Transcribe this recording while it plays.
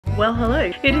Well,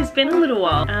 hello. It has been a little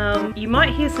while. You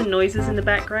might hear some noises in the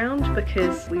background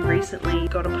because we recently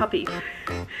got a puppy.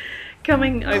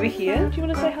 Coming over here, do you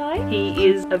want to say hi? He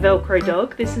is a Velcro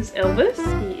dog. This is Elvis.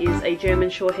 He is a German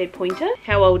Shorthair Pointer.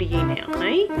 How old are you now,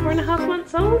 eh? 4.5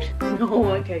 months old? Oh,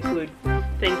 okay, good.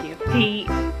 Thank you. He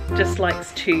just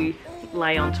likes to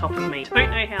lay on top of me.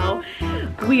 Don't know how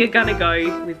we are gonna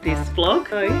go with this vlog.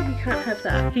 No, you can't have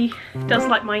that. He does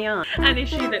like my yarn. An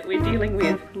issue that we're dealing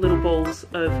with, little balls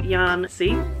of yarn.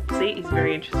 See, he's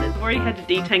very interested. I've already had to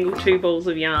detangle 2 balls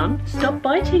of yarn. Stop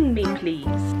biting me, please.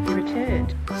 You're a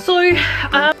turd. So,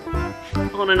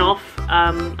 on and off,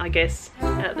 I guess,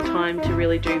 at the time to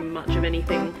really do much of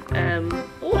anything.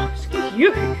 Oh, excuse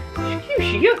you.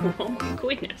 Excuse you. Oh my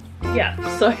goodness. Yeah,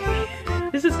 so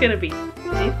this is gonna be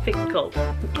difficult.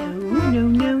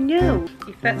 No.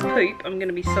 If that's poop, I'm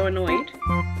gonna be so annoyed.